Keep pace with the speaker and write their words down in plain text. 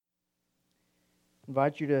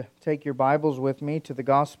Invite you to take your Bibles with me to the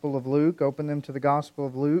Gospel of Luke. Open them to the Gospel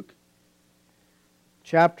of Luke,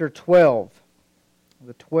 chapter 12,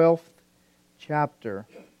 the 12th chapter.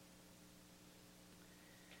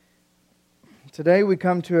 Today we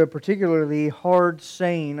come to a particularly hard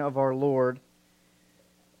saying of our Lord.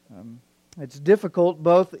 It's difficult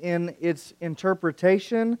both in its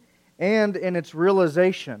interpretation and in its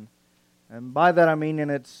realization. And by that I mean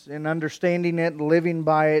in understanding it, living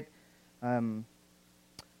by it,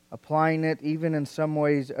 applying it, even in some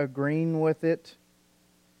ways agreeing with it.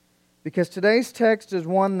 Because today's text is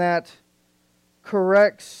one that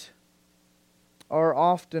corrects our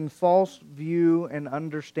often false view and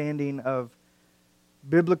understanding of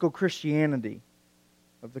biblical Christianity,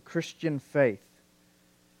 of the Christian faith.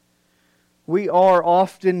 We are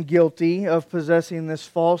often guilty of possessing this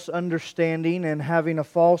false understanding and having a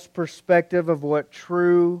false perspective of what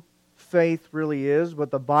true faith really is,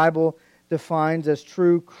 what the Bible defines as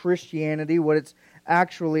true Christianity, what it's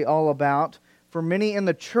actually all about. For many in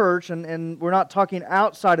the church, and we're not talking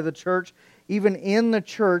outside of the church, even in the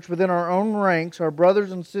church, within our own ranks, our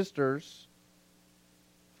brothers and sisters,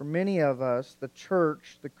 for many of us, the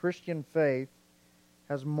church, the Christian faith,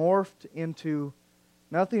 has morphed into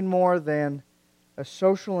nothing more than a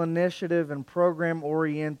social initiative and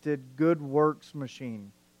program-oriented good works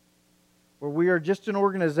machine, where we are just an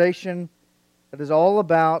organization that is all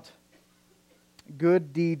about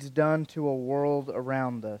good deeds done to a world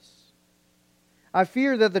around us. I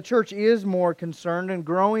fear that the church is more concerned and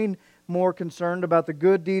growing more concerned about the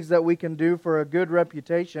good deeds that we can do for a good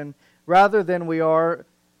reputation rather than we are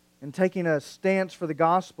in taking a stance for the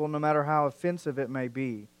gospel, no matter how offensive it may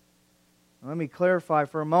be. Let me clarify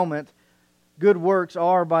for a moment. Good works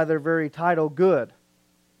are, by their very title, good.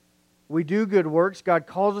 We do good works. God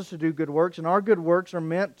calls us to do good works, and our good works are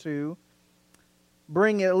meant to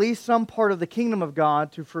bring at least some part of the kingdom of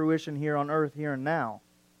God to fruition here on earth, here and now.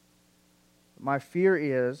 My fear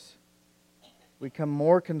is we become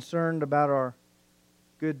more concerned about our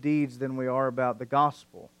good deeds than we are about the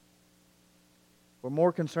gospel. We're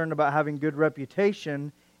more concerned about having good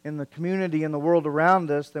reputation in the community and the world around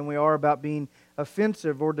us than we are about being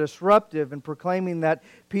offensive or disruptive and proclaiming that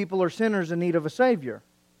people are sinners in need of a Savior.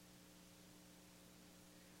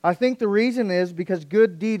 I think the reason is because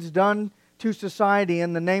good deeds done to society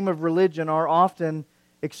in the name of religion are often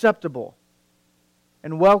acceptable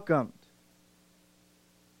and welcomed.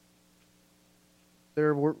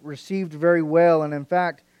 They're received very well, and in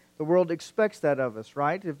fact, the world expects that of us,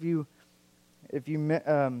 right? If you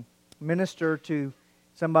minister to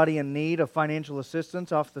somebody in need of financial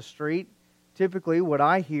assistance off the street, typically what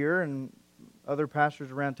I hear, and other pastors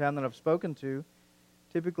around town that I've spoken to,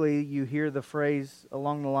 typically you hear the phrase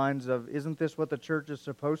along the lines of, "Isn't this what the church is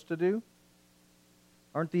supposed to do?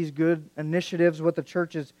 Aren't these good initiatives what the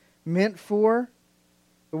church is meant for?"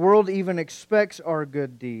 The world even expects our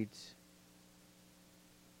good deeds.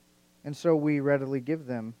 And so we readily give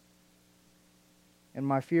them. And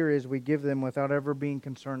my fear is we give them without ever being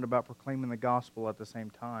concerned about proclaiming the gospel at the same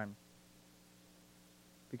time.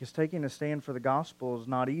 Because taking a stand for the gospel is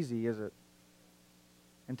not easy, is it?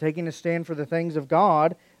 And taking a stand for the things of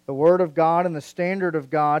God, the Word of God and the standard of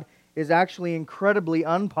God, is actually incredibly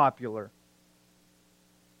unpopular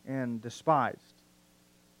and despised.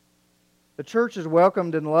 The church is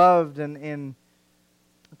welcomed and loved and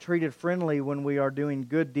treated friendly when we are doing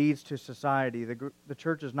good deeds to society. The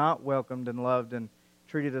church is not welcomed and loved and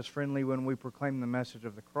treated as friendly when we proclaim the message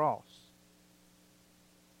of the cross.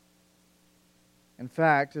 In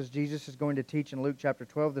fact, as Jesus is going to teach in Luke chapter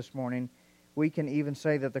 12 this morning, we can even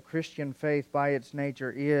say that the Christian faith by its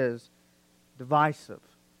nature is divisive.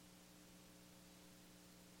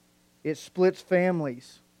 It splits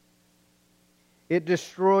families. It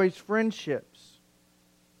destroys friendships.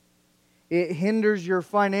 It hinders your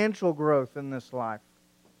financial growth in this life.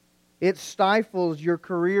 It stifles your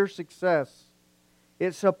career success.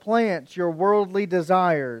 It supplants your worldly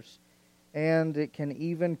desires. And it can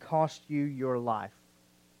even cost you your life.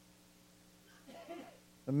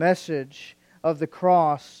 The message of the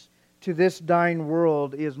cross to this dying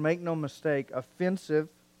world is, make no mistake, offensive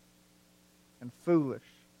and foolish.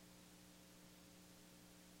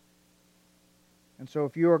 And so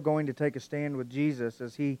if you are going to take a stand with Jesus,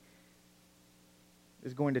 as He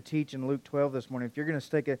is going to teach in Luke 12 this morning, if you're going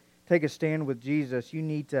to take a stand with Jesus, you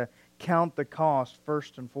need to count the cost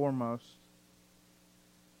first and foremost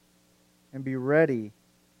and be ready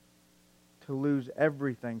to lose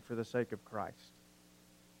everything for the sake of Christ.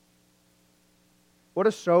 What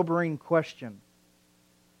a sobering question.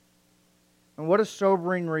 And what a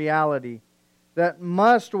sobering reality that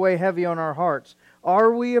must weigh heavy on our hearts.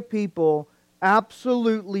 Are we a people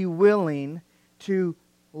absolutely willing to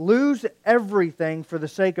lose everything for the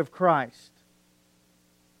sake of Christ?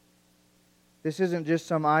 This isn't just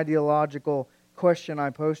some ideological question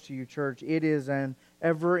I pose to you, church. It is an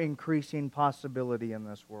ever-increasing possibility in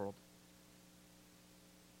this world.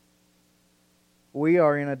 We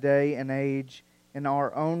are in a day and age in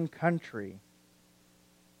our own country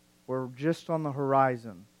where just on the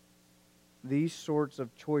horizon, these sorts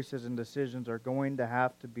of choices and decisions are going to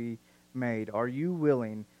have to be made. Are you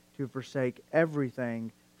willing to forsake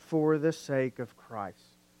everything for the sake of Christ?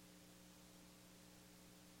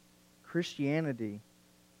 Christianity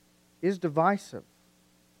is divisive.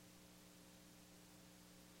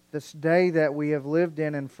 This day that we have lived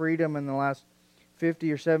in freedom in the last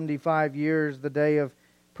 50 or 75 years, the day of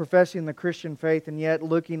professing the Christian faith and yet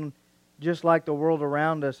looking just like the world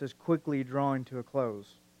around us, is quickly drawing to a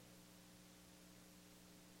close.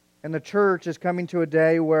 And the church is coming to a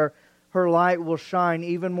day where her light will shine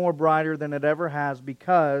even more brighter than it ever has,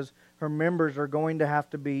 because her members are going to have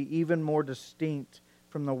to be even more distinct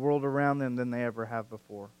from the world around them than they ever have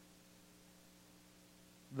before.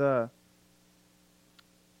 The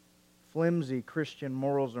flimsy Christian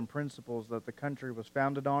morals and principles that the country was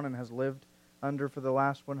founded on and has lived under for the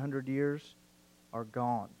last 100 years are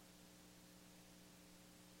gone.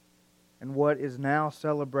 And what is now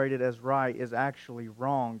celebrated as right is actually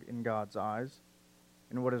wrong in God's eyes.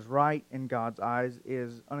 And what is right in God's eyes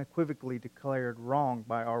is unequivocally declared wrong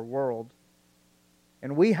by our world.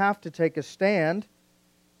 And we have to take a stand,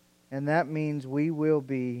 and that means we will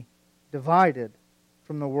be divided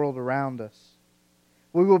from the world around us.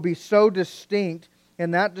 We will be so distinct,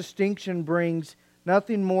 and that distinction brings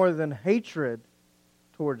nothing more than hatred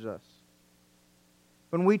towards us.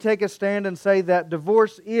 When we take a stand and say that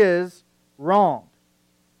divorce is wrong,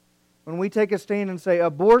 when we take a stand and say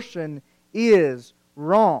abortion is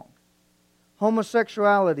wrong,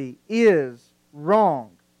 homosexuality is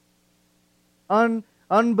wrong,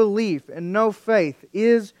 unbelief and no faith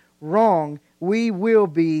is wrong, we will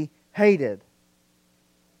be hated.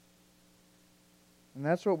 And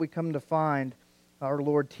that's what we come to find our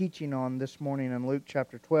Lord teaching on this morning in Luke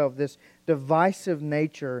chapter 12, this divisive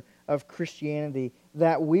nature of Christianity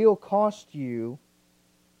that will cost you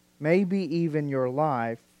maybe even your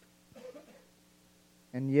life,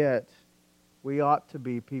 and yet we ought to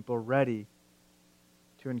be people ready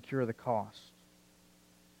to incur the cost.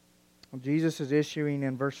 Well, Jesus is issuing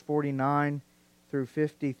in verse 49 through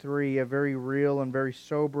 53 a very real and very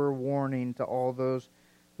sober warning to all those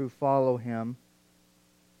who follow Him.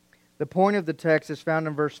 The point of the text is found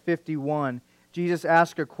in verse 51. Jesus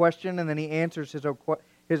asks a question and then He answers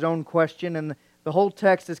His own question, and the whole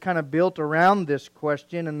text is kind of built around this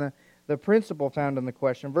question and the principle found in the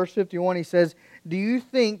question. Verse 51, He says, "Do you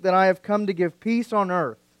think that I have come to give peace on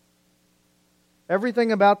earth?"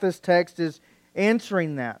 Everything about this text is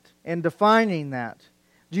answering that and defining that.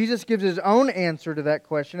 Jesus gives His own answer to that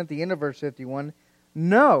question at the end of verse 51.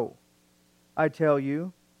 "No, I tell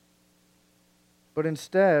you, but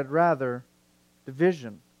instead, rather,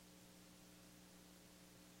 division."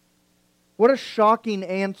 What a shocking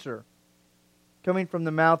answer coming from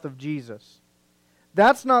the mouth of Jesus.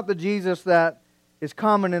 That's not the Jesus that is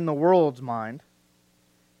common in the world's mind.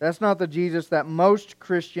 That's not the Jesus that most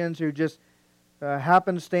Christians who just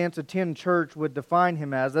happenstance attend church would define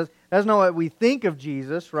Him as. That's not what we think of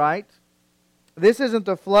Jesus, right? This isn't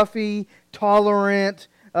the fluffy, tolerant,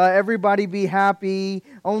 everybody be happy,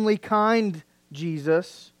 only kind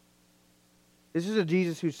Jesus. This is a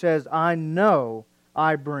Jesus who says, "I know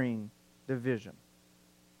I bring division.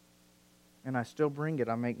 And I still bring it.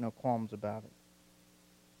 I make no qualms about it."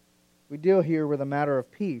 We deal here with a matter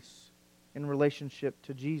of peace in relationship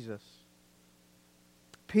to Jesus.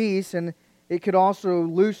 Peace, and it could also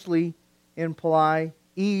loosely imply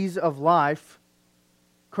ease of life.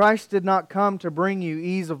 Christ did not come to bring you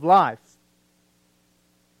ease of life.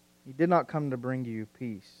 He did not come to bring you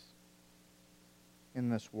peace in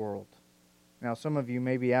this world. Now, some of you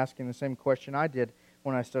may be asking the same question I did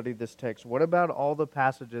when I studied this text. What about all the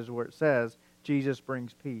passages where it says Jesus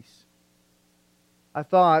brings peace? I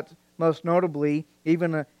thought, most notably,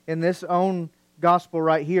 even in this own gospel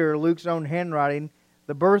right here, Luke's own handwriting,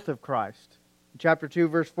 the birth of Christ. In chapter 2,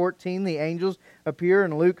 verse 14, the angels appear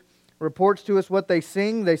and Luke reports to us what they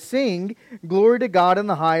sing. They sing, "Glory to God in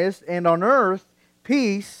the highest, and on earth,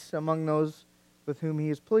 peace among those with whom He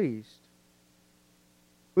is pleased."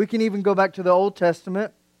 We can even go back to the Old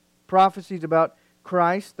Testament, prophecies about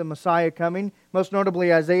Christ, the Messiah coming. Most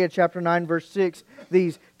notably Isaiah chapter 9 verse 6.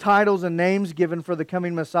 These titles and names given for the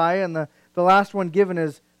coming Messiah. And the last one given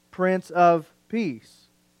is Prince of Peace.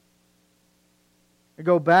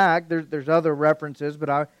 go back, there's other references, but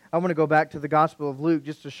I want to go back to the Gospel of Luke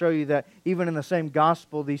just to show you that even in the same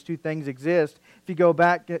Gospel, these two things exist. If you go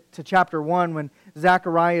back to chapter 1, when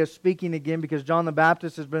Zechariah is speaking again because John the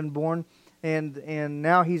Baptist has been born, and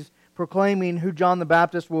now he's proclaiming who John the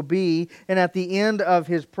Baptist will be. And at the end of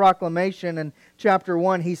his proclamation in chapter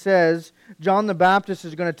 1, he says, John the Baptist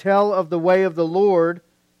is going to tell of the way of the Lord,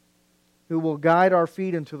 who will guide our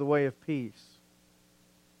feet into the way of peace.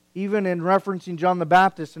 Even in referencing John the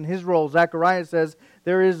Baptist and his role, Zechariah says,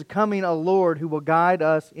 there is coming a Lord who will guide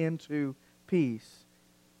us into peace.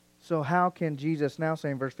 So how can Jesus now say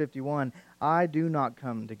in verse 51, I do not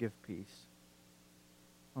come to give peace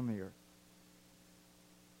on the earth?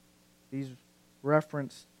 These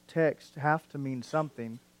reference texts have to mean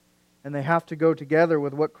something, and they have to go together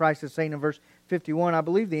with what Christ is saying in verse 51. I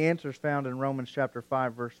believe the answer is found in Romans chapter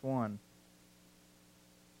 5, verse 1.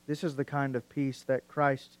 This is the kind of peace that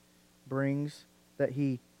Christ brings, that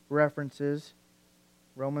He references.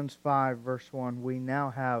 Romans 5, verse 1, we now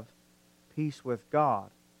have peace with God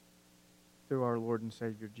through our Lord and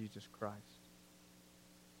Savior Jesus Christ.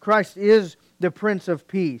 Christ is the Prince of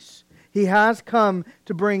Peace. He has come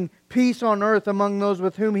to bring peace on earth among those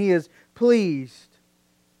with whom He is pleased.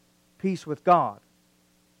 Peace with God.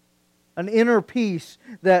 An inner peace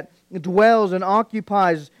that dwells and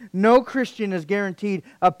occupies. No Christian is guaranteed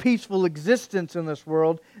a peaceful existence in this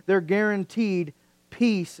world. They're guaranteed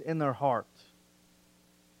peace in their heart.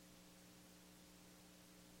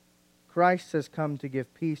 Christ has come to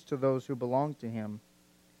give peace to those who belong to Him,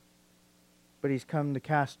 but He's come to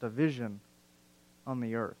cast division on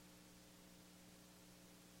the earth.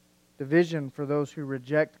 Division for those who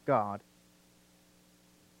reject God.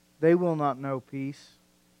 They will not know peace.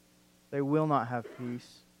 They will not have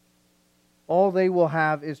peace. All they will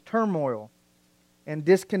have is turmoil and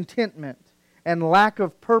discontentment and lack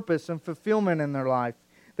of purpose and fulfillment in their life.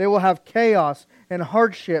 They will have chaos and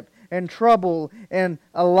hardship and trouble and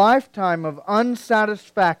a lifetime of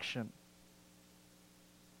unsatisfaction.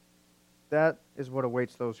 That is what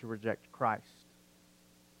awaits those who reject Christ,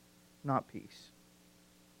 not peace.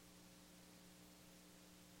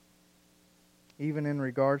 Even in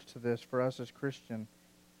regards to this, for us as Christians,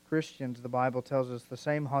 the Bible tells us the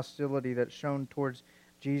same hostility that's shown towards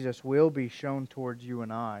Jesus will be shown towards you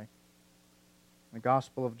and I. In the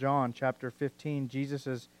Gospel of John, chapter 15, Jesus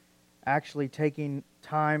is actually taking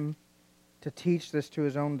time to teach this to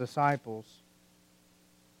His own disciples.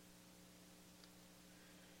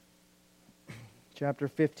 Chapter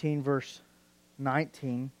 15, verse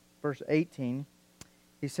 18,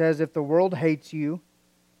 He says, if the world hates you,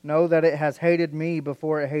 know that it has hated me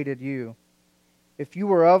before it hated you. If you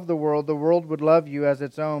were of the world would love you as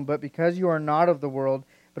its own. But because you are not of the world,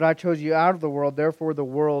 but I chose you out of the world, therefore the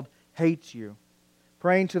world hates you.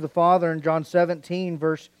 Praying to the Father in John 17,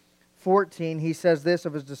 verse 14, He says this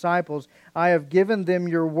of His disciples, I have given them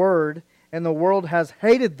your word, and the world has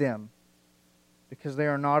hated them, because they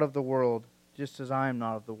are not of the world, just as I am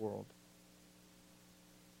not of the world.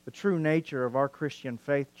 The true nature of our Christian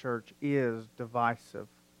faith, church, is divisive.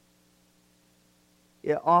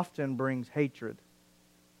 It often brings hatred.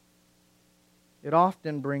 It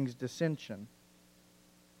often brings dissension.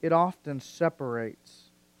 It often separates.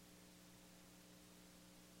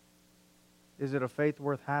 Is it a faith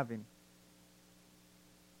worth having?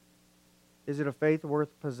 Is it a faith worth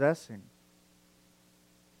possessing?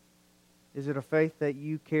 Is it a faith that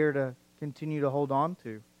you care to continue to hold on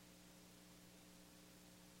to?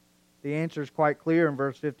 The answer is quite clear in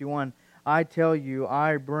verse 51. I tell you,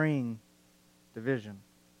 I bring division.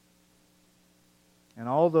 And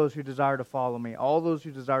all those who desire to follow me, all those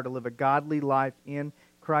who desire to live a godly life in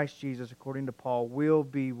Christ Jesus, according to Paul, will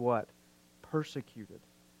be what? Persecuted.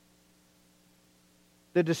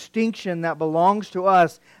 The distinction that belongs to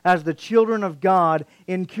us as the children of God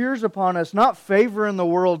incurs upon us not favor in the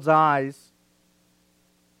world's eyes,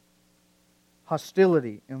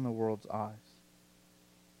 hostility in the world's eyes.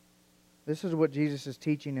 This is what Jesus is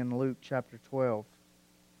teaching in Luke chapter 12.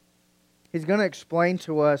 He's going to explain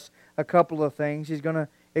to us a couple of things. He's going to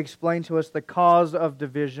explain to us the cause of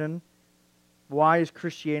division. Why is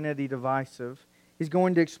Christianity divisive? He's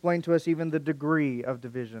going to explain to us even the degree of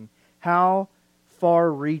division. How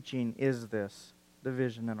far-reaching is this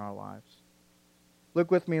division in our lives? Look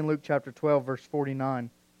with me in Luke chapter 12, verse 49.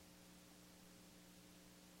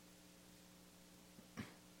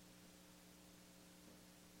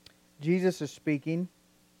 Jesus is speaking,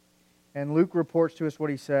 and Luke reports to us what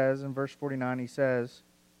He says. In verse 49, He says,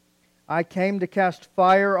 I came to cast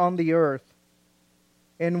fire on the earth,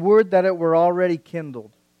 and would that it were already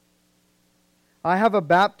kindled. I have a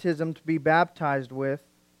baptism to be baptized with,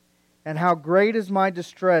 And how great is my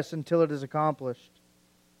distress until it is accomplished.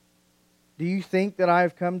 Do you think that I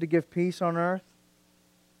have come to give peace on earth?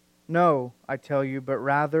 No, I tell you, but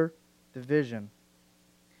rather division.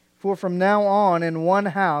 For from now on in one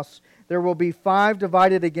house there will be 5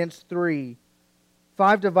 divided against 3.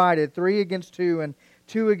 5 divided, 3 against 2, and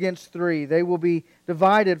 2 against 3. They will be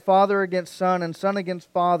divided, father against son, and son against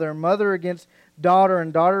father, mother against daughter,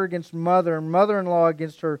 and daughter against mother, and mother-in-law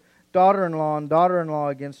against her daughter-in-law, and daughter-in-law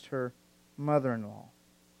against her mother-in-law.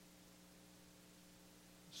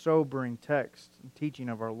 Sobering text and teaching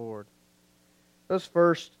of our Lord. Let's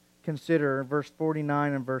first consider verse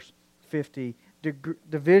 49 and verse 50.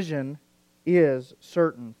 Division is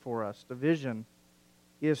certain for us. Division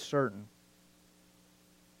is certain.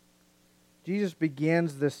 Jesus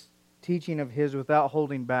begins this teaching of His without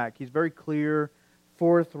holding back. He's very clear,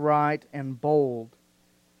 forthright, and bold.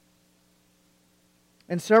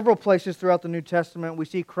 In several places throughout the New Testament, we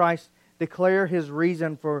see Christ declare His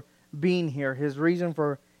reason for being here, His reason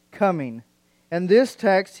for coming. In this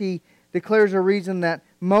text, He declares a reason that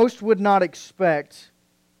most would not expect.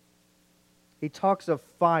 He talks of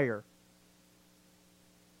fire.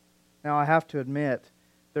 Now, I have to admit,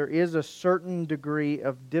 there is a certain degree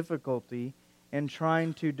of difficulty in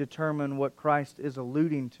trying to determine what Christ is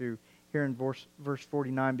alluding to here in verse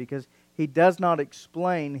 49, because He does not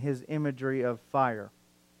explain His imagery of fire.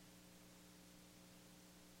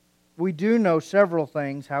 We do know several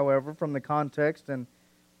things, however, from the context and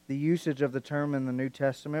the usage of the term in the New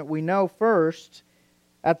Testament. We know first,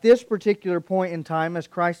 at this particular point in time, as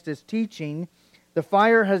Christ is teaching, the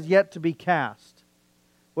fire has yet to be cast.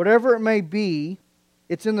 Whatever it may be,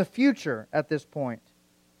 it's in the future at this point.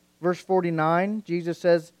 Verse 49, Jesus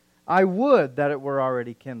says, I would that it were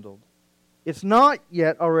already kindled. It's not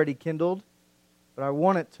yet already kindled, but I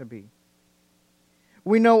want it to be.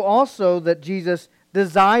 We know also that Jesus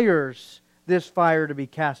desires this fire to be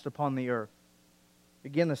cast upon the earth.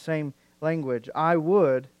 Again, the same language. I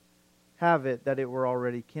would have it that it were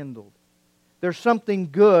already kindled. There's something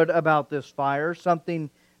good about this fire, something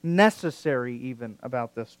necessary even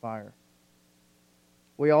about this fire.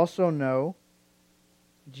 We also know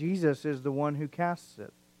Jesus is the one who casts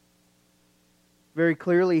it. Very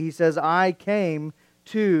clearly, He says, I came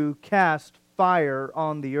to cast fire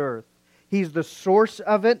on the earth. He's the source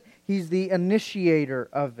of it. He's the initiator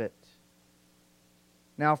of it.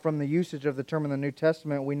 Now, from the usage of the term in the New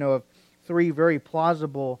Testament, we know of 3 very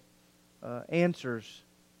plausible answers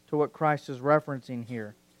to what Christ is referencing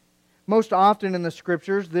here. Most often in the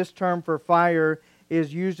Scriptures, this term for fire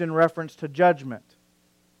is used in reference to judgment.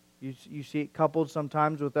 You see it coupled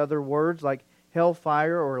sometimes with other words like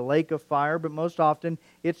hellfire or lake of fire, but most often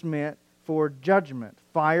it's meant for judgment.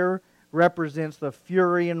 Fire represents the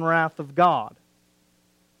fury and wrath of God.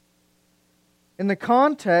 In the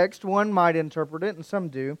context, one might interpret it, and some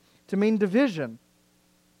do, to mean division.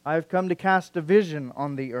 I have come to cast division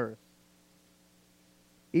on the earth.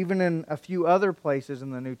 Even in a few other places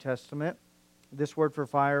in the New Testament, this word for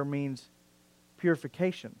fire means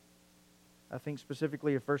purification. I think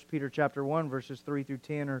specifically of 1 Peter chapter 1, verses 3 through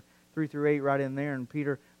 10 or 3 through 8 right in there. And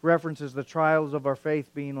Peter references the trials of our faith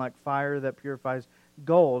being like fire that purifies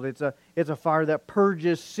gold. It's a fire that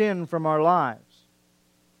purges sin from our lives.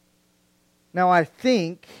 Now I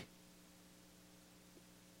think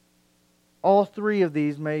all 3 of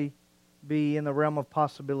these may be in the realm of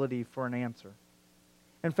possibility for an answer.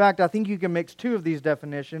 In fact, I think you can mix 2 of these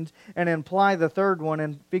definitions and imply the third one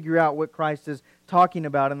and figure out what Christ is talking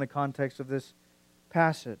about in the context of this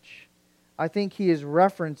passage. I think He is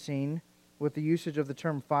referencing, with the usage of the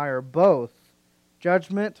term fire, both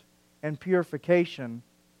judgment and purification,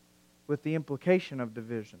 with the implication of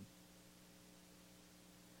division.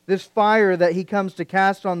 This fire that He comes to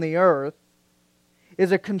cast on the earth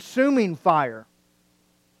is a consuming fire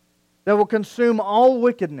that will consume all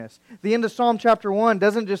wickedness. The end of Psalm chapter 1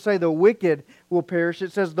 doesn't just say the wicked will perish,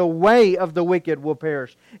 it says the way of the wicked will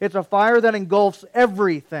perish. It's a fire that engulfs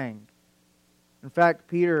everything. In fact,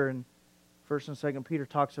 Peter in 1 and 2 Peter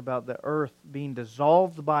talks about the earth being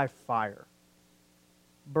dissolved by fire,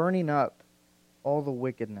 burning up all the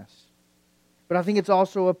wickedness. But I think it's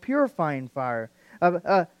also a purifying fire,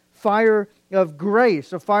 a fire of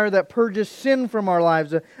grace, a fire that purges sin from our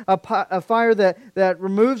lives, a fire that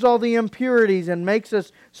removes all the impurities and makes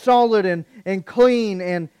us solid and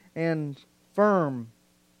clean and firm.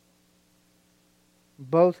 In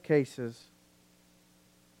both cases,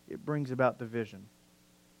 it brings about division.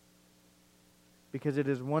 Because it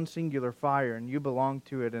is one singular fire and you belong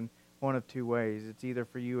to it in one of 2 ways. It's either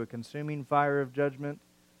for you a consuming fire of judgment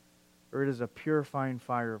or it is a purifying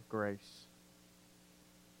fire of grace.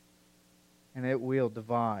 And it will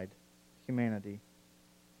divide humanity.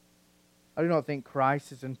 I do not think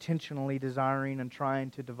Christ is intentionally desiring and trying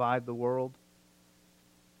to divide the world.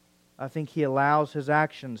 I think He allows His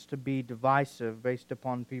actions to be divisive based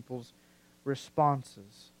upon people's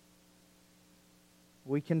responses.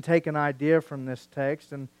 We can take an idea from this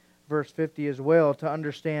text and verse 50 as well to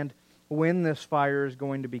understand when this fire is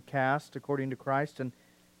going to be cast according to Christ and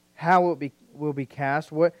how it will be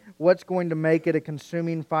cast, what's going to make it a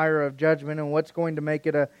consuming fire of judgment and what's going to make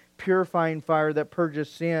it a purifying fire that purges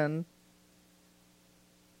sin.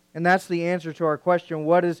 And that's the answer to our question,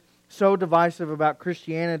 what is so divisive about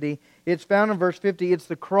Christianity? It's found in verse 50, it's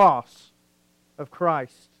the cross of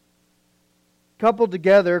Christ. Coupled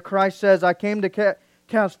together, Christ says, I came to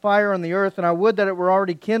cast fire on the earth, and I would that it were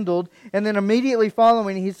already kindled. And then immediately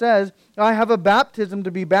following, He says, I have a baptism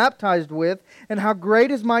to be baptized with, and how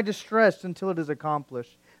great is my distress until it is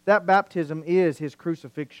accomplished. That baptism is His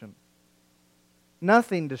crucifixion.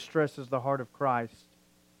 Nothing distresses the heart of Christ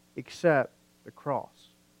except the cross.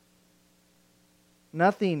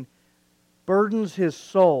 Nothing burdens His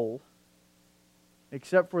soul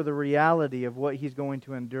except for the reality of what He's going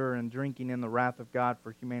to endure in drinking in the wrath of God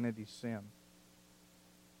for humanity's sin.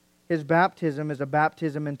 His baptism is a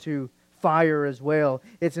baptism into fire as well.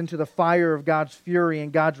 It's into the fire of God's fury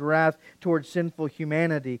and God's wrath towards sinful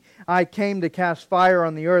humanity. I came to cast fire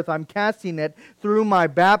on the earth. I'm casting it through my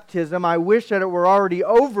baptism. I wish that it were already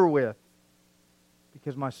over with,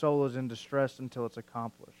 because my soul is in distress until it's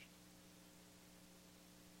accomplished.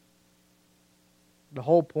 The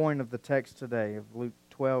whole point of the text today of Luke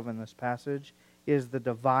 12 in this passage is the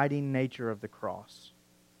dividing nature of the cross.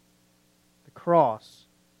 The cross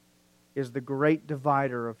is the great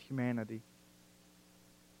divider of humanity.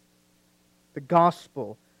 The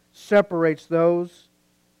gospel separates those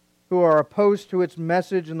who are opposed to its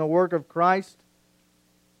message and the work of Christ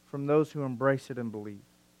from those who embrace it and believe.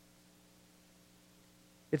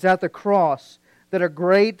 It's at the cross that a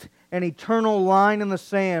great and eternal line in the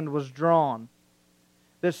sand was drawn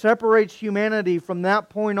that separates humanity from that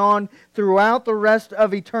point on throughout the rest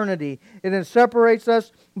of eternity. And it separates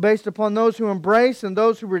us based upon those who embrace and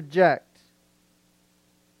those who reject.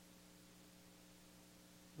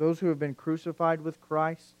 Those who have been crucified with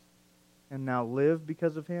Christ and now live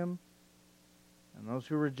because of Him, and those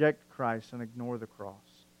who reject Christ and ignore the cross.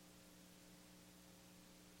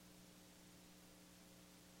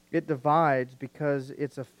 It divides because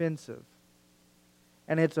it's offensive.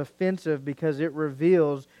 And it's offensive because it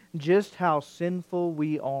reveals just how sinful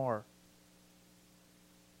we are.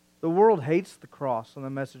 The world hates the cross and the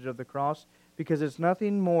message of the cross because it's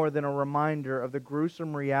nothing more than a reminder of the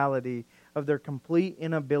gruesome reality of their complete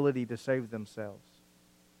inability to save themselves.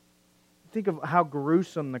 Think of how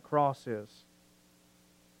gruesome the cross is.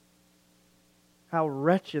 How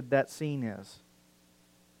wretched that scene is.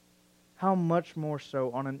 How much more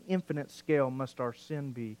so on an infinite scale must our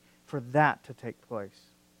sin be for that to take place.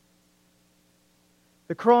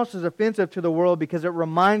 The cross is offensive to the world because it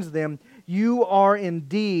reminds them you are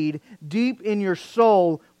indeed, deep in your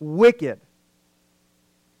soul, wicked.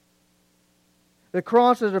 The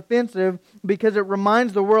cross is offensive because it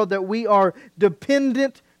reminds the world that we are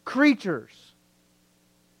dependent creatures.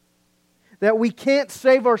 That we can't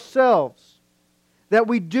save ourselves. That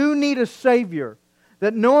we do need a Savior.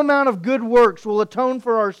 That no amount of good works will atone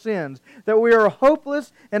for our sins. That we are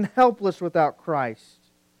hopeless and helpless without Christ.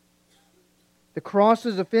 The cross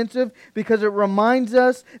is offensive because it reminds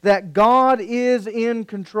us that God is in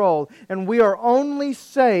control. And we are only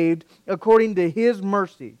saved according to His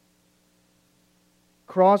mercy.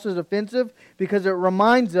 Cross is offensive because it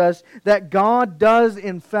reminds us that God does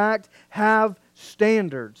in fact have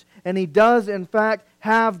standards. And He does in fact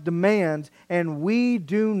have demands. And we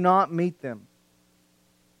do not meet them.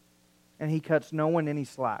 And He cuts no one any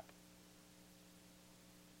slack.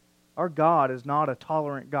 Our God is not a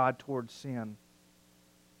tolerant God towards sin.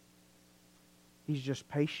 He's just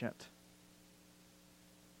patient.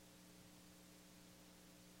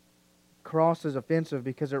 The cross is offensive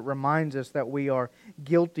because it reminds us that we are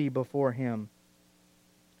guilty before Him.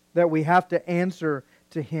 That we have to answer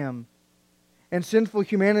to Him. And sinful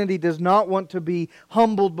humanity does not want to be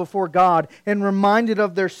humbled before God and reminded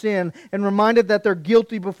of their sin and reminded that they're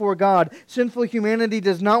guilty before God. Sinful humanity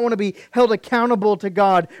does not want to be held accountable to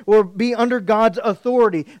God or be under God's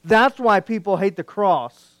authority. That's why people hate the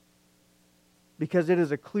cross. Because it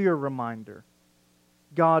is a clear reminder.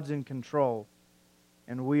 God's in control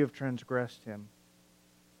and we have transgressed Him.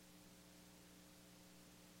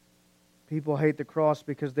 People hate the cross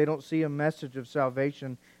because they don't see a message of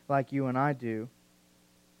salvation like you and I do.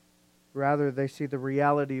 Rather, they see the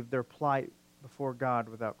reality of their plight before God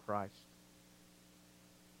without Christ.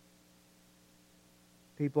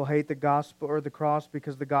 People hate the gospel or the cross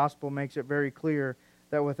because the gospel makes it very clear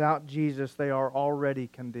that without Jesus they are already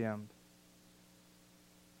condemned.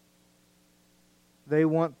 They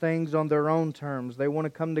want things on their own terms. They want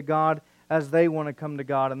to come to God as they want to come to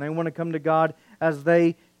God. And they want to come to God as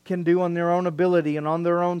they can do on their own ability and on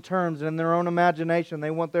their own terms and in their own imagination.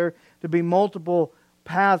 They want there to be multiple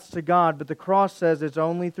paths to God. But the cross says it's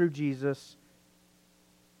only through Jesus.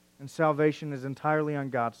 And salvation is entirely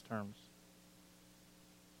on God's terms.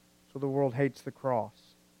 So the world hates the cross.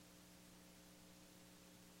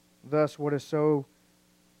 Thus, what is so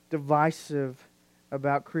divisive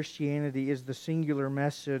about Christianity is the singular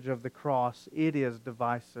message of the cross. It is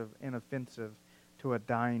divisive and offensive to a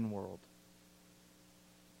dying world.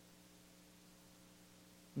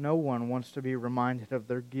 No one wants to be reminded of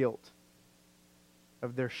their guilt,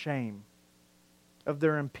 of their shame, of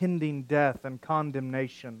their impending death and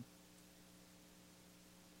condemnation.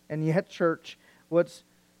 And yet, church, what's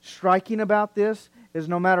striking about this is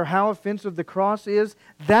no matter how offensive the cross is,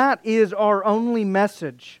 that is our only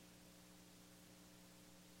message.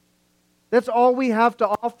 That's all we have to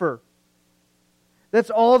offer. That's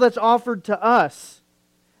all that's offered to us.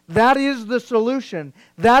 That is the solution.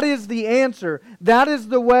 That is the answer. That is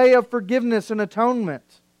the way of forgiveness and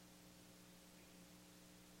atonement.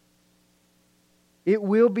 It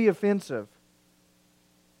will be offensive.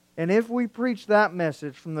 And if we preach that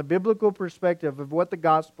message from the biblical perspective of what the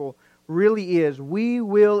gospel really is, we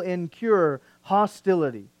will incur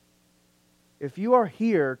hostility. If you are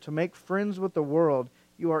here to make friends with the world,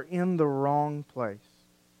 you are in the wrong place.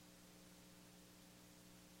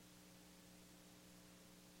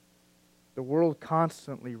 The world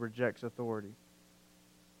constantly rejects authority.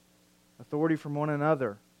 Authority from one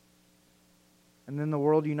another. And then the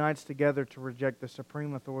world unites together to reject the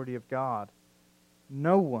supreme authority of God.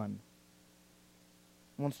 No one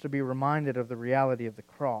wants to be reminded of the reality of the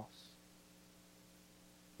cross.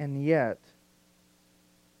 And yet,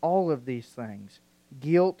 all of these things,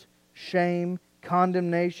 guilt, shame,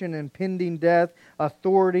 condemnation, impending death,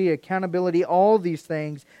 authority, accountability, all these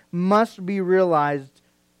things must be realized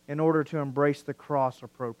in order to embrace the cross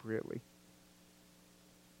appropriately.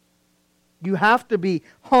 You have to be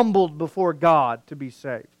humbled before God to be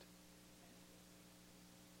saved.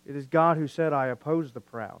 It is God who said, I oppose the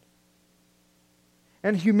proud.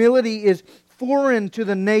 And humility is foreign to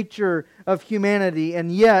the nature of humanity,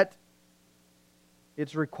 and yet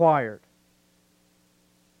it's required.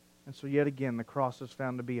 And so yet again, the cross is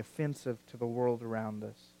found to be offensive to the world around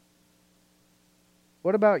us.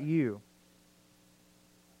 What about you?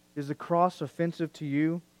 Is the cross offensive to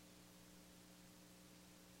you?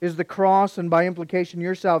 Is the cross, and by implication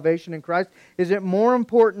your salvation in Christ, is it more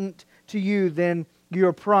important to you than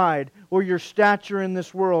your pride or your stature in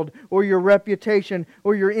this world or your reputation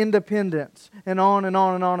or your independence, and on and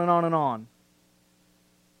on and on and on and on?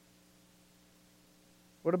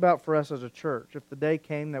 What about for us as a church? If the day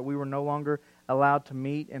came that we were no longer allowed to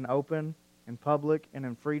meet in open, in public, and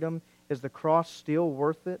in freedom, is the cross still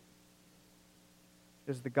worth it?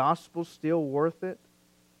 Is the gospel still worth it?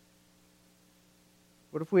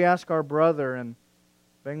 What if we ask our brother in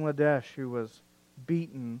Bangladesh who was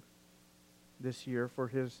beaten this year for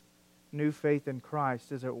his new faith in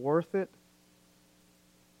Christ, is it worth it?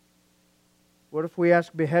 What if we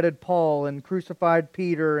ask beheaded Paul and crucified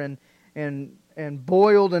Peter and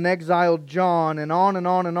boiled and exiled John and on and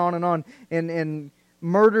on and on and on and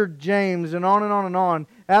murdered James and on and on and on?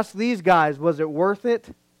 Ask these guys, was it worth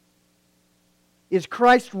it? Is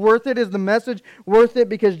Christ worth it? Is the message worth it?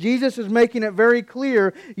 Because Jesus is making it very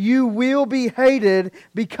clear, you will be hated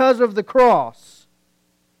because of the cross.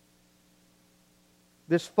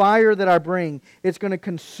 This fire that I bring, it's going to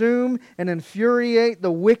consume and infuriate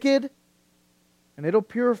the wicked, and it'll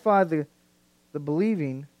purify the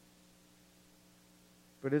believing,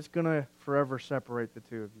 but it's going to forever separate the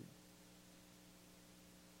two of you.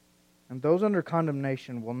 And those under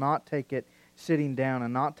condemnation will not take it sitting down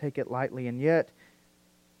and not take it lightly, and yet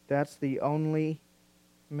that's the only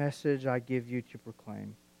message I give you to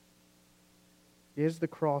proclaim. Is the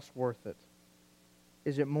cross worth it?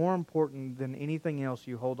 Is it more important than anything else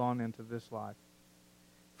you hold on into this life?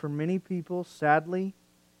 For many people, sadly,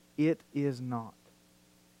 it is not.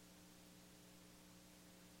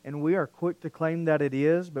 And we are quick to claim that it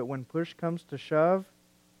is, but when push comes to shove,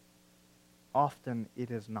 often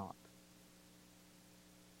it is not.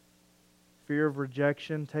 Fear of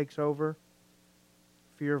rejection takes over.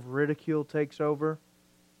 Fear of ridicule takes over.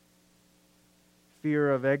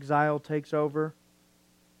 Fear of exile takes over.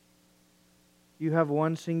 You have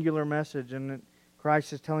one singular message, and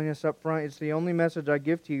Christ is telling us up front, it's the only message I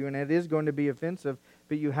give to you, and it is going to be offensive,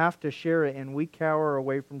 but you have to share it, and we cower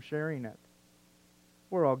away from sharing it.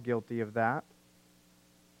 We're all guilty of that.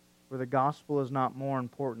 Where the gospel is not more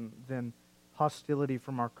important than hostility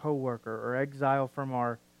from our coworker, or exile from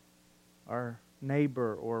our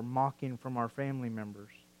neighbor, or mocking from our family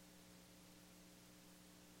members.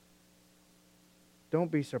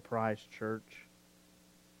 Don't be surprised, church.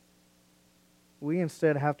 We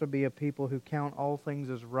instead have to be a people who count all things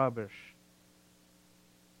as rubbish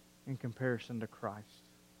in comparison to Christ.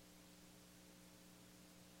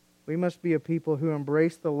 We must be a people who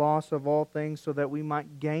embrace the loss of all things so that we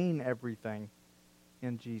might gain everything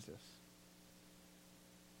in Jesus.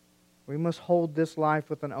 We must hold this life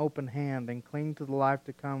with an open hand and cling to the life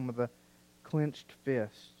to come with a clenched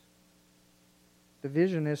fist.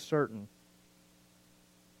 Division is certain.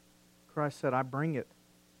 Christ said, I bring it.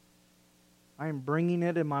 I am bringing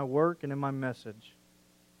it in my work and in my message.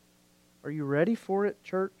 Are you ready for it,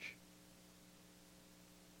 church?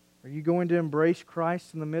 Are you going to embrace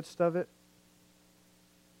Christ in the midst of it?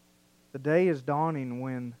 The day is dawning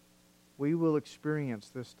when we will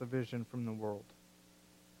experience this division from the world.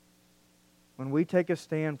 When we take a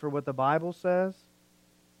stand for what the Bible says,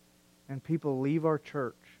 and people leave our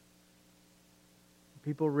church,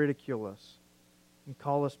 people ridicule us and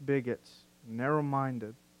call us bigots,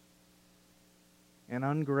 narrow-minded, and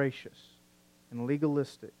ungracious and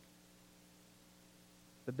legalistic.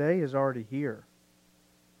 The day is already here,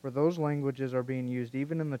 where those languages are being used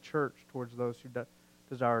even in the church towards those who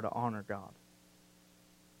desire to honor God.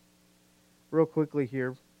 Real quickly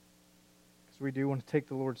here, because we do want to take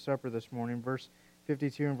the Lord's Supper this morning, verse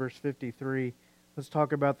 52 and verse 53, let's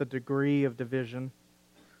talk about the degree of division.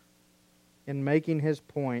 In making his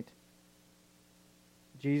point,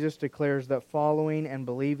 Jesus declares that following and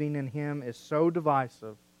believing in Him is so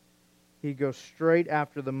divisive, He goes straight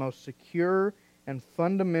after the most secure and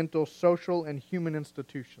fundamental social and human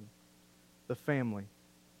institution, the family.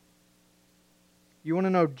 You want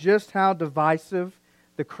to know just how divisive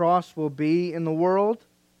the cross will be in the world?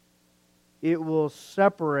 It will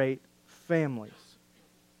separate families.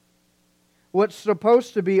 What's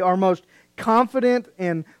supposed to be our most confident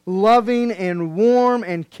and loving and warm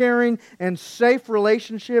and caring and safe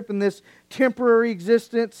relationship in this temporary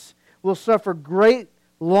existence will suffer great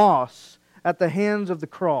loss at the hands of the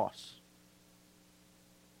cross.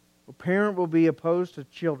 A parent will be opposed to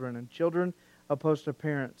children and children opposed to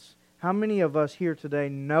parents. How many of us here today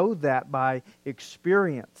know that by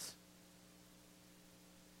experience?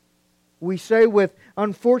 We say with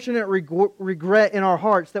unfortunate regret in our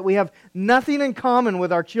hearts that we have nothing in common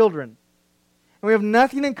with our children. And we have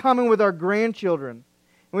nothing in common with our grandchildren.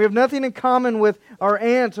 And we have nothing in common with our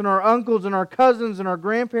aunts and our uncles and our cousins and our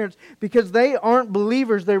grandparents because they aren't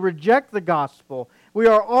believers. They reject the gospel. We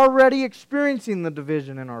are already experiencing the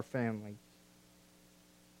division in our family.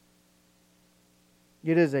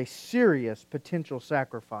 It is a serious potential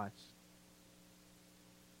sacrifice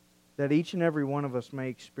that each and every one of us may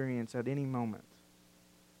experience at any moment.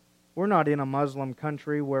 We're not in a Muslim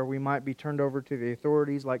country where we might be turned over to the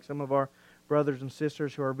authorities like some of our brothers and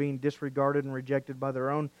sisters who are being disregarded and rejected by their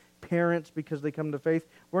own parents because they come to faith.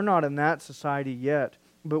 We're not in that society yet,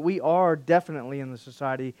 but we are definitely in the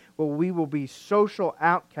society where we will be social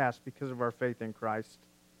outcasts because of our faith in Christ.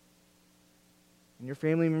 And your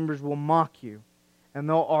family members will mock you, and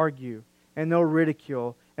they'll argue, and they'll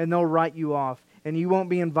ridicule, and they'll write you off, and you won't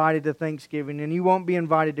be invited to Thanksgiving, and you won't be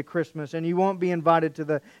invited to Christmas, and you won't be invited to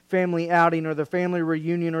the family outing or the family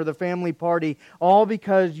reunion or the family party, all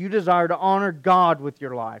because you desire to honor God with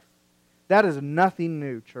your life. That is nothing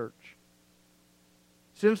new, church.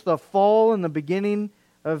 Since the fall and the beginning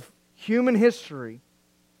of human history,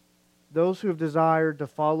 those who have desired to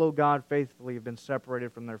follow God faithfully have been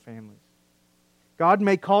separated from their families. God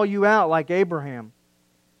may call you out like Abraham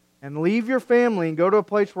and leave your family and go to a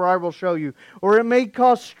place where I will show you. Or it may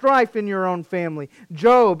cause strife in your own family.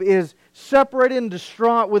 Job is separated and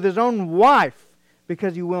distraught with his own wife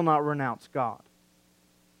because he will not renounce God.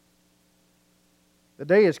 The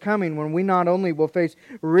day is coming when we not only will face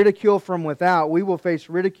ridicule from without, we will face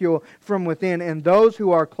ridicule from within. And those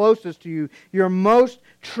who are closest to you, your most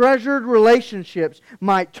treasured relationships,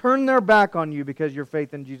 might turn their back on you because of your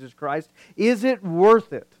faith in Jesus Christ. Is it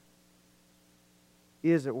worth it?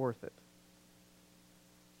 Is it worth it?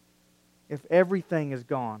 If everything is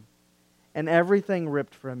gone and everything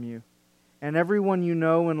ripped from you and everyone you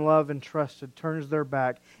know and love and trusted turns their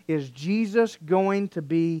back, is Jesus going to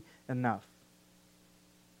be enough?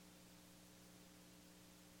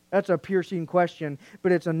 That's a piercing question,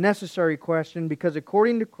 but it's a necessary question because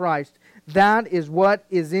according to Christ, that is what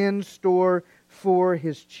is in store for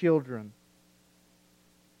His children.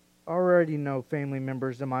 I already know family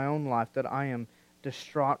members in my own life that I am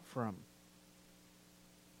distraught from.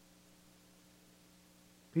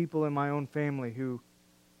 People in my own family who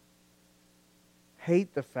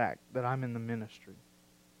hate the fact that I'm in the ministry.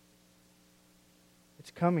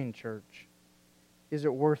 It's coming, church. Is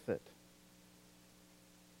it worth it?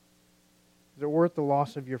 Is it worth the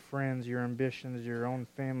loss of your friends, your ambitions, your own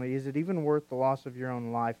family? Is it even worth the loss of your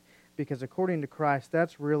own life? Because according to Christ,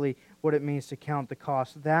 that's really what it means to count the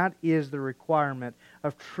cost. That is the requirement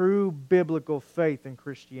of true biblical faith in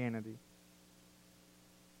Christianity.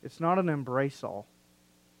 It's not an embrace-all.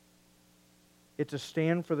 It's a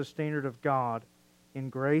stand for the standard of God in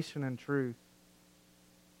grace and in truth,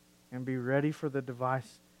 and be ready for the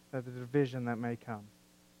division that may come.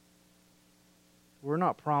 We're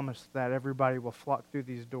not promised that everybody will flock through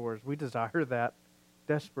these doors. We desire that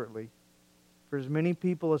desperately. For as many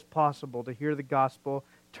people as possible to hear the gospel,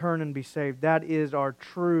 turn and be saved. That is our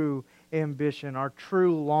true ambition, our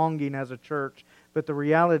true longing as a church. But the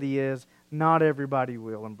reality is, not everybody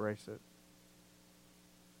will embrace it.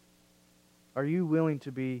 Are you willing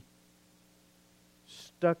to be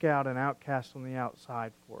stuck out and outcast on the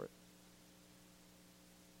outside for it?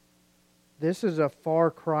 This is a far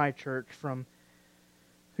cry, church, from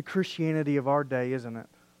the Christianity of our day, isn't it?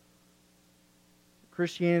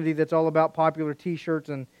 Christianity that's all about popular t-shirts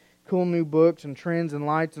and cool new books and trends and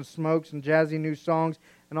lights and smokes and jazzy new songs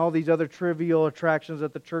and all these other trivial attractions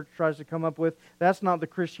that the church tries to come up with. That's not the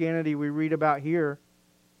Christianity we read about here.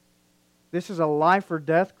 This is a life or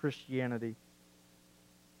death Christianity.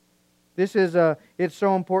 This is it's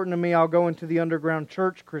so important to me I'll go into the underground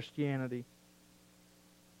church Christianity.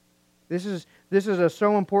 This is a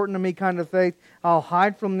so important to me kind of faith. I'll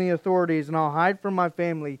hide from the authorities and I'll hide from my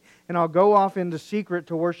family and I'll go off into secret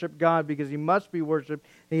to worship God because He must be worshipped.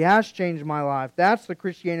 He has changed my life. That's the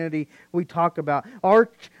Christianity we talk about.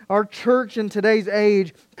 Our church in today's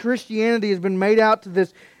age, Christianity has been made out to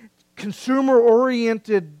this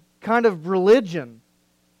consumer-oriented kind of religion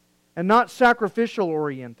and not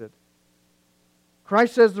sacrificial-oriented.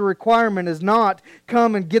 Christ says the requirement is not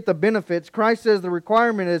come and get the benefits. Christ says the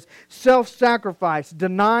requirement is self-sacrifice,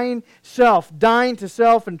 denying self, dying to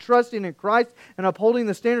self, and trusting in Christ and upholding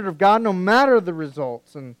the standard of God no matter the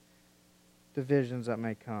results and divisions that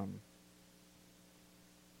may come.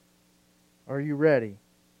 Are you ready?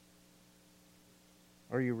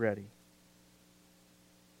 Are you ready?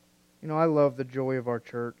 You know, I love the joy of our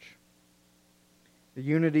church. The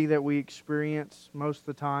unity that we experience most of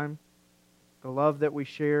the time. The love that we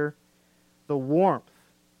share, the warmth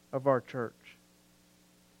of our church.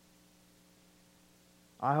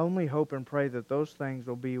 I only hope and pray that those things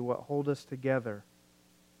will be what hold us together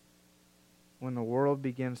when the world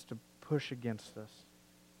begins to push against us.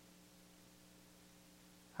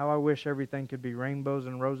 How I wish everything could be rainbows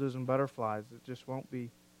and roses and butterflies. It just won't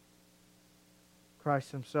be.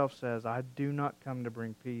 Christ Himself says, I do not come to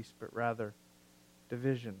bring peace, but rather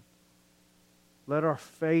division. Let our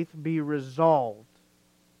faith be resolved,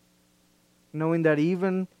 knowing that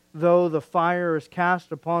even though the fire is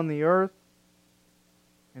cast upon the earth,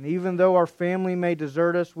 and even though our family may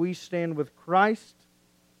desert us, we stand with Christ,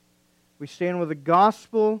 we stand with the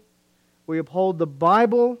gospel, we uphold the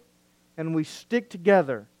Bible, and we stick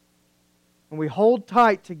together, and we hold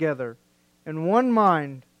tight together in one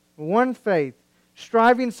mind, one faith,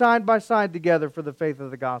 striving side by side together for the faith of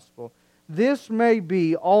the gospel. This may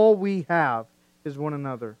be all we have is one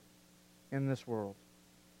another in this world.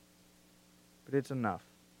 But it's enough.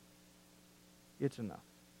 It's enough.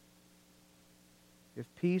 If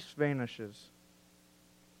peace vanishes,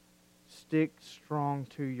 stick strong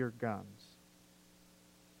to your guns.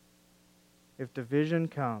 If division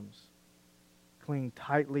comes, cling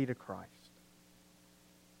tightly to Christ.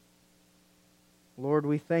 Lord,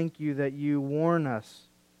 we thank You that You warn us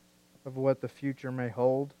of what the future may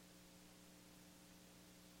hold.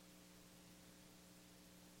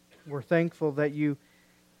 We're thankful that you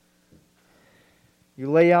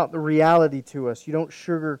lay out the reality to us. You don't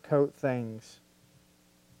sugarcoat things.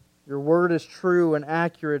 Your word is true and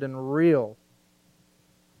accurate and real.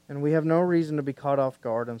 And we have no reason to be caught off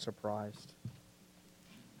guard and surprised.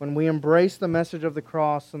 When we embrace the message of the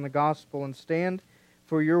cross and the gospel and stand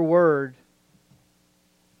for Your word,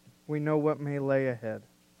 we know what may lay ahead.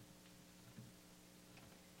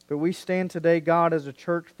 But we stand today, God, as a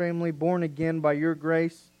church family born again by Your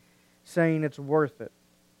grace, saying it's worth it.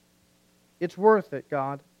 It's worth it,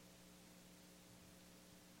 God.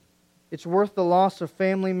 It's worth the loss of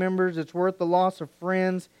family members. It's worth the loss of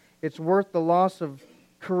friends. It's worth the loss of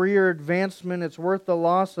career advancement. It's worth the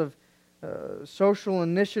loss of social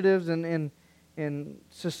initiatives. And in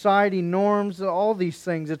society norms, all these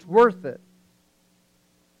things. It's worth it.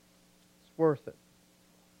 It's worth it.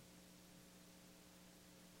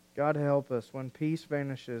 God help us when peace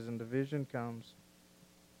vanishes and division comes.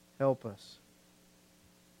 Help us.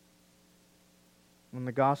 When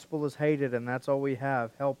the gospel is hated and that's all we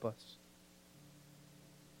have, help us.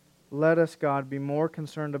 Let us, God, be more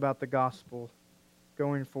concerned about the gospel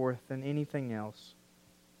going forth than anything else.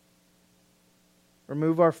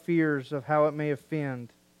 Remove our fears of how it may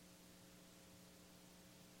offend.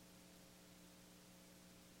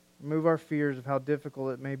 Remove our fears of how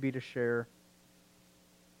difficult it may be to share.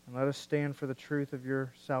 And let us stand for the truth of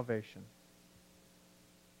your salvation.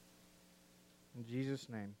 In Jesus'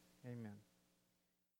 name, amen.